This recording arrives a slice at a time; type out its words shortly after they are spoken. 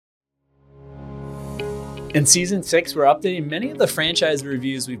In season 6, we're updating many of the franchise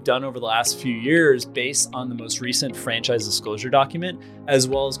reviews we've done over the last few years based on the most recent franchise disclosure document, as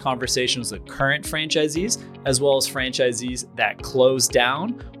well as conversations with current franchisees, as well as franchisees that closed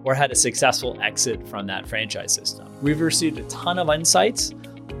down or had a successful exit from that franchise system. We've received a ton of insights,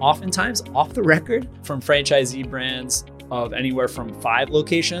 oftentimes off the record, from franchisee brands of anywhere from 5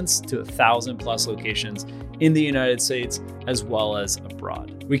 locations to 1,000 plus locations in the United States, as well as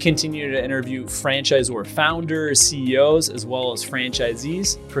abroad. We continue to interview franchisor founders, CEOs, as well as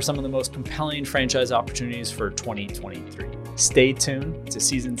franchisees for some of the most compelling franchise opportunities for 2023. Stay tuned to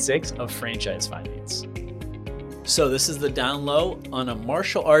season 6 of Franchise Finance. So this is the down low on a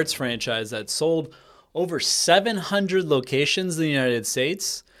martial arts franchise that sold over 700 locations in the United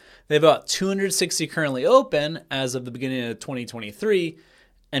States. They have about 260 currently open as of the beginning of 2023,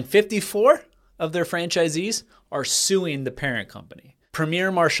 and 54 of their franchisees are suing the parent company.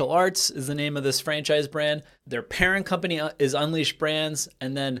 Premier Martial Arts is the name of this franchise brand. Their parent company is Unleashed Brands,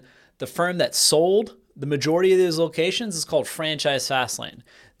 and then the firm that sold the majority of these locations is called Franchise Fastlane.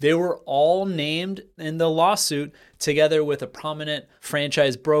 They were all named in the lawsuit together with a prominent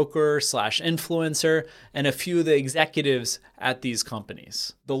franchise broker / influencer and a few of the executives at these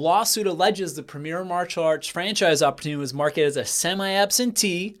companies. The lawsuit alleges the Premier Martial Arts franchise opportunity was marketed as a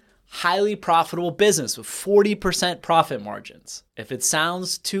semi-absentee, highly profitable business with 40% profit margins. If it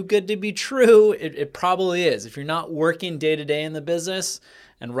sounds too good to be true, it probably is. If you're not working day to day in the business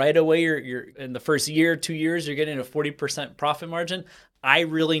and right away you're in the first year, 2 years, you're getting a 40% profit margin, I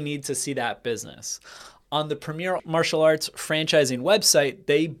really need to see that business. On the Premier Martial Arts franchising website,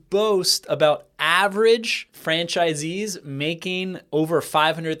 they boast about average franchisees making over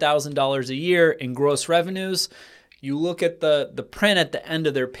 $500,000 a year in gross revenues. You look at the print at the end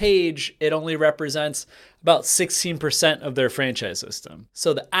of their page, it only represents about 16% of their franchise system.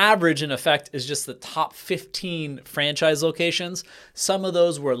 So the average, in effect, is just the top 15 franchise locations. Some of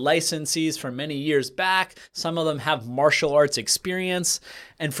those were licensees from many years back. Some of them have martial arts experience.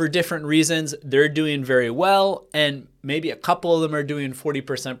 And for different reasons, they're doing very well. And maybe a couple of them are doing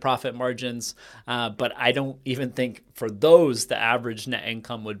 40% profit margins. But I don't even think for those, the average net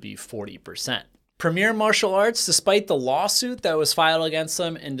income would be 40%. Premier Martial Arts, despite the lawsuit that was filed against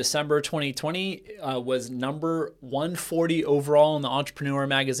them in December 2020, was number 140 overall in the Entrepreneur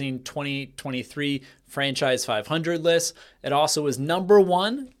Magazine 2023 Franchise 500 list. It also was number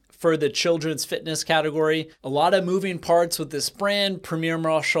 1 for the children's fitness category. A lot of moving parts with this brand, Premier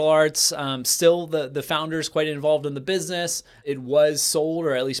Martial Arts. Still, the founders quite involved in the business. It was sold,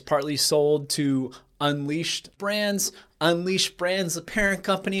 or at least partly sold, to Unleashed Brands. Unleashed Brands, the parent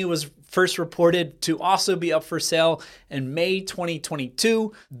company, was first reported to also be up for sale in May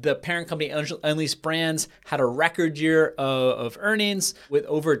 2022. The parent company, Unleashed Brands, had a record year of earnings with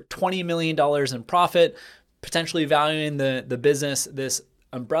over $20 million in profit, potentially valuing the business, this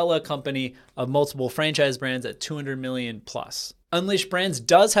umbrella company of multiple franchise brands, at $200 million plus. Unleashed Brands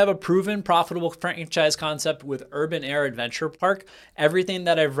does have a proven profitable franchise concept with Urban Air Adventure Park. Everything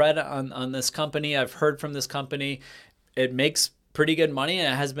that I've read on this company, I've heard from this company, it makes pretty good money,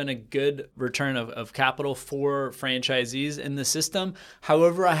 and it has been a good return of capital for franchisees in the system.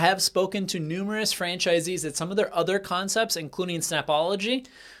 However, I have spoken to numerous franchisees at some of their other concepts, including Snapology,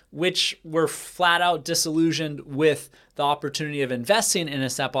 which were flat out disillusioned with the opportunity of investing in a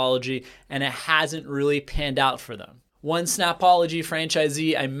Snapology, and it hasn't really panned out for them. One Snapology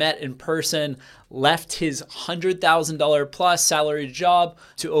franchisee I met in person left his $100,000 plus salary job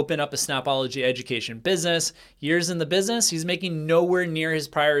to open up a Snapology education business. Years in the business, he's making nowhere near his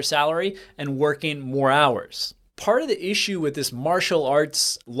prior salary and working more hours. Part of the issue with this martial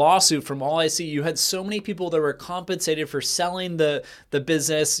arts lawsuit, from all I see, you had so many people that were compensated for selling the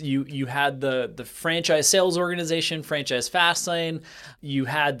business. You had the franchise sales organization, Franchise Fastlane. You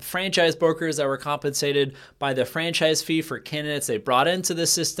had franchise brokers that were compensated by the franchise fee for candidates they brought into the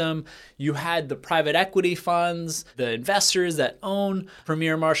system. You had the private equity funds, the investors that own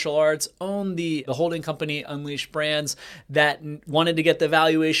Premier Martial Arts, own the holding company Unleashed Brands, that wanted to get the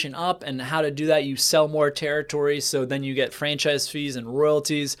valuation up. And how to do that, you sell more territory, so then you get franchise fees and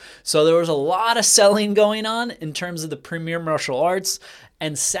royalties. So there was a lot of selling going on in terms of the Premier Martial Arts,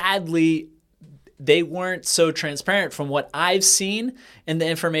 and sadly, they weren't so transparent from what I've seen and the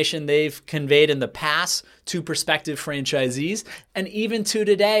information they've conveyed in the past to prospective franchisees. And even to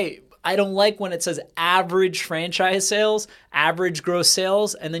today, I don't like when it says average franchise sales, average gross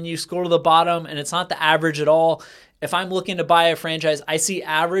sales, and then you scroll to the bottom and it's not the average at all. If I'm looking to buy a franchise, I see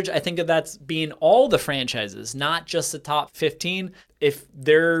average. I think of that's being all the franchises, not just the top 15. If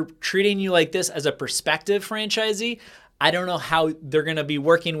they're treating you like this as a prospective franchisee, I don't know how they're going to be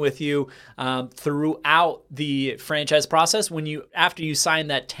working with you throughout the franchise process after you sign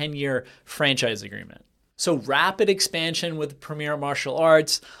that 10-year franchise agreement. So rapid expansion with Premier Martial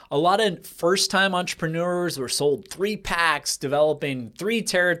Arts. A lot of first-time entrepreneurs were sold 3 packs, developing 3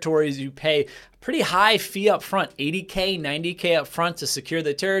 territories. You pay a pretty high fee up front, $80K, $90K up front to secure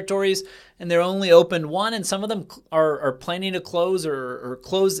the territories, and they're only opened 1, and some of them are planning to close or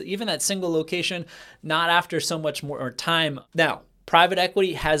close even that single location, not after so much more time. Now, private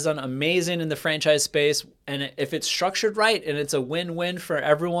equity has done amazing in the franchise space, and if it's structured right and it's a win-win for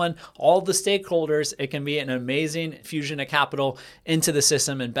everyone, all the stakeholders, it can be an amazing infusion of capital into the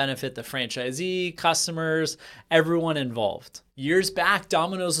system and benefit the franchisee, customers, everyone involved. Years back,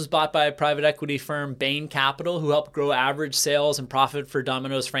 Domino's was bought by a private equity firm, Bain Capital, who helped grow average sales and profit for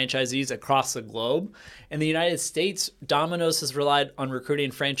Domino's franchisees across the globe. In the United States, Domino's has relied on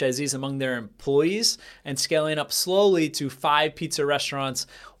recruiting franchisees among their employees and scaling up slowly to 5 pizza restaurants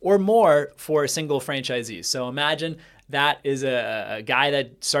or more for a single franchisee. So imagine that is a guy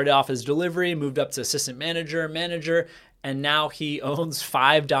that started off as delivery, moved up to assistant manager, and now he owns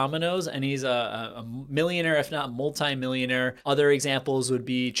 5 Domino's, and he's a millionaire, if not multi-millionaire. Other examples would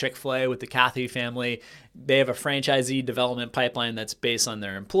be Chick-fil-A with the Cathy family. They have a franchisee development pipeline that's based on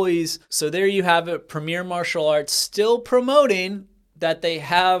their employees. So there you have it, Premier Martial Arts still promoting that they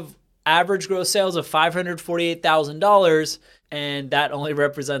have average gross sales of $548,000, and that only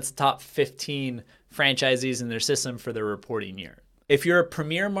represents the top 15 franchisees in their system for their reporting year. If you're a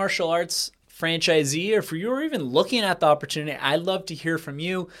Premier Martial Arts franchisee, or if you're even looking at the opportunity, I'd love to hear from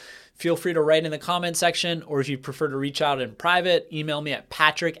you. Feel free to write in the comment section, or if you prefer to reach out in private, email me at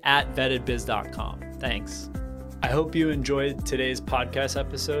patrick@vettedbiz.com. Thanks. I hope you enjoyed today's podcast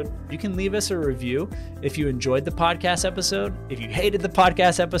episode. You can leave us a review if you enjoyed the podcast episode. If you hated the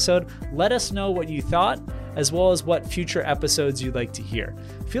podcast episode, let us know what you thought, as well as what future episodes you'd like to hear.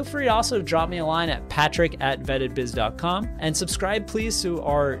 Feel free to also drop me a line at patrick@vettedbiz.com, and subscribe please to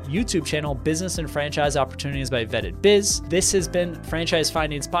our YouTube channel, Business and Franchise Opportunities by Vetted Biz. This has been Franchise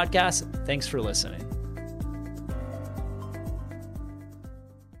Findings Podcast. Thanks for listening.